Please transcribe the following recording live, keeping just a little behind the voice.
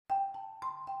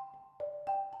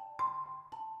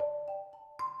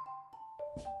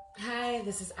Hi,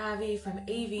 this is Abby from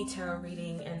AV Tarot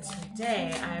Reading, and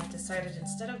today I have decided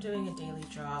instead of doing a daily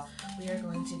draw, we are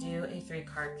going to do a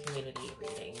 3-card community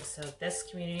reading. So this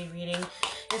community reading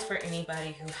is for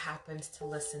anybody who happens to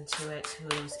listen to it,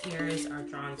 whose ears are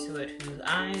drawn to it, whose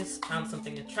eyes found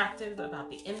something attractive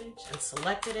about the image and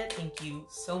selected it. Thank you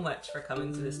so much for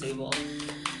coming to this table.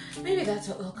 Maybe that's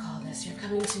what we'll call this. You're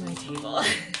coming to my table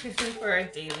for a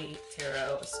daily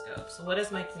tarot scope. So what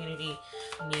does my community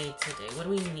need today? What do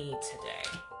we need today?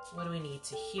 What do we need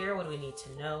to hear? What do we need to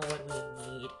know? What do we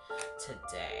need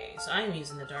today? So I am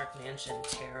using the Dark Mansion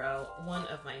Tarot, one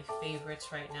of my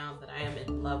favorites right now that I am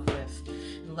in love with,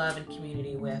 in love and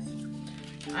community with.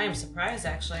 I am surprised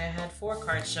actually I had 4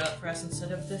 cards show up for us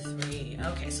instead of the 3.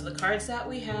 Okay, so the cards that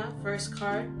we have, first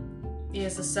card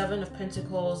is the 7 of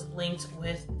Pentacles linked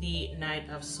with the Knight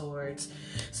of Swords.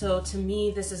 So to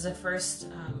me, this is a first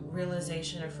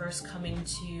realization or first coming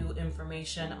to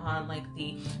information on like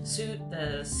the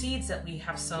seeds that we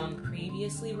have sown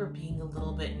previously. We're being a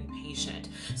little bit impatient.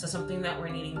 So something that we're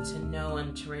needing to know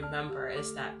and to remember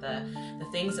is that the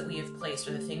things that we have placed,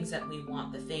 or the things that we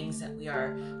want, the things that we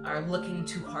are looking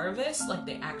to harvest, like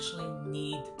they actually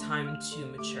need time to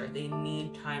mature. They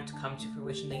need time to come to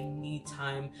fruition. They need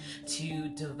time to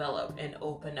develop and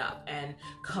open up and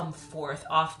come forth.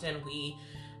 Often we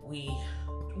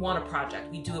want a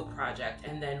project, we do a project,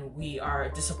 and then we are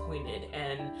disappointed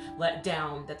and let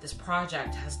down that this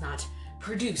project has not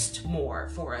produced more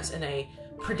for us in a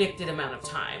predicted amount of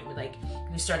time. Like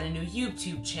we start a new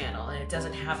YouTube channel and it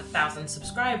doesn't have 1,000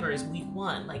 subscribers week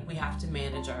 1. Like we have to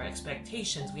manage our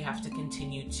expectations. We have to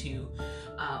continue to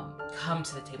come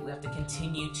to the table. We have to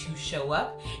continue to show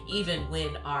up even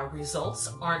when our results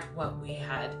aren't what we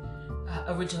had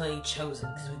originally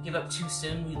chosen, because we give up too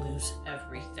soon, we lose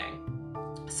everything.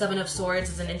 7 of Swords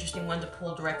is an interesting one to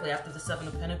pull directly after the 7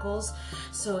 of Pentacles.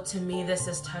 So to me, this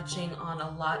is touching on a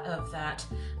lot of that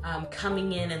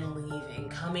coming in and leaving,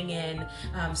 coming in,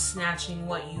 snatching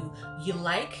what you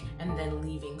like, and then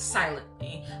leaving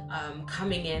silently,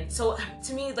 coming in. So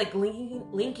to me, like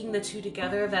linking the two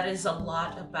together, that is a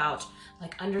lot about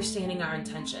like understanding our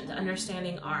intentions,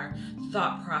 understanding our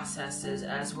thought processes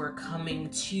as we're coming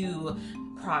to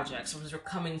projects, as we're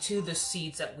coming to the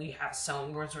seeds that we have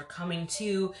sown, as we're coming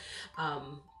to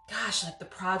like the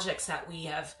projects that we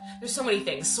have. There's so many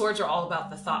things. Swords are all about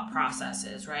the thought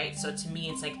processes, right? So to me,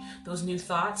 it's like those new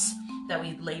thoughts that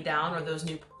we lay down, or those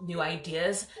new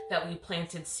ideas that we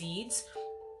planted seeds.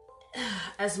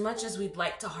 As much as we'd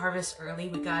like to harvest early,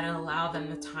 we gotta allow them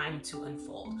the time to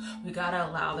unfold. We gotta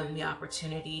allow them the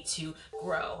opportunity to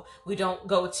grow. We don't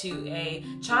go to a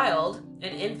child,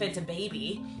 an infant, a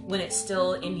baby, when it's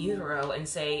still in utero and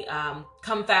say,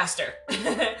 come faster.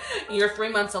 You're 3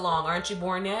 months along, aren't you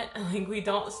born yet? Like, we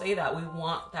don't say that. We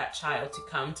want that child to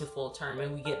come to full term,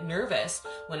 and we get nervous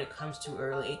when it comes too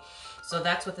early. So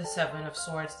that's with the 7 of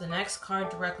Swords. The next card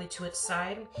directly to its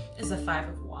side is the 5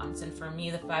 of Wands. And for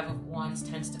me, the 5 of Wands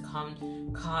tends to come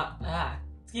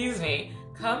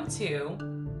to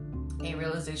a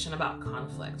realization about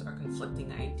conflict or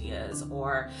conflicting ideas,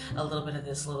 or a little bit of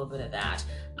this, a little bit of that.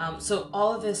 So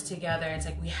all of this together, it's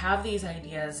like we have these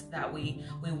ideas that we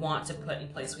want to put in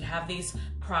place. We have these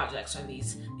projects, or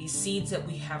these seeds that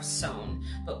we have sown,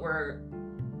 but we're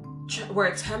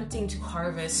attempting to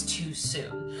harvest too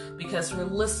soon because we're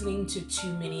listening to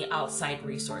too many outside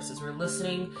resources. We're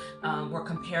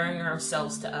comparing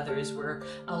ourselves to others. We're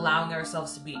allowing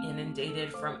ourselves to be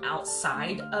inundated from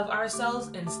outside of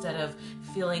ourselves instead of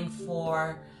feeling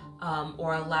for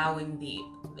or allowing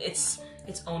its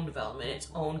own development, its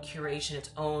own curation, its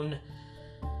own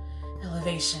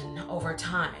elevation over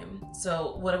time.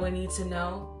 So what do we need to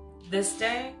know this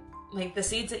day? Like the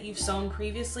seeds that you've sown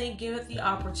previously, give it the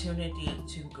opportunity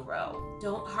to grow.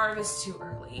 Don't harvest too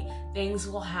early. Things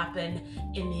will happen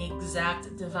in the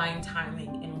exact divine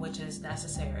timing in which is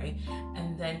necessary.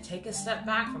 And then take a step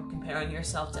back from comparing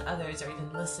yourself to others, or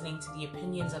even listening to the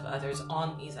opinions of others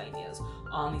on these ideas,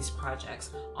 on these projects,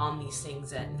 on these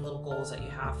things and little goals that you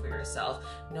have for yourself.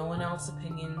 No one else's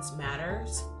opinions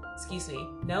matters.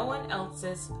 No one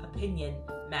else's opinion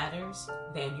matters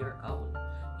than your own.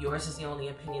 Yours is the only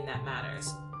opinion that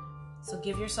matters. So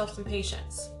give yourself some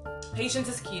patience. Patience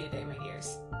is key today, my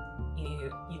dears.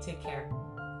 Anywho, you take care.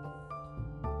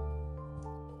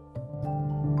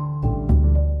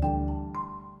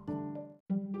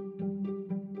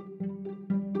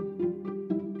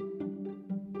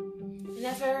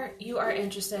 Whenever you are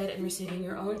interested in receiving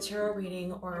your own tarot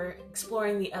reading or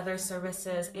exploring the other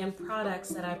services and products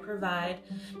that I provide,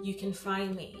 you can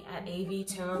find me at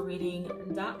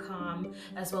avtarotreading.com,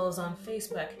 as well as on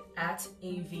Facebook at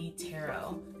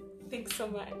avtarot. Thanks so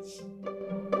much.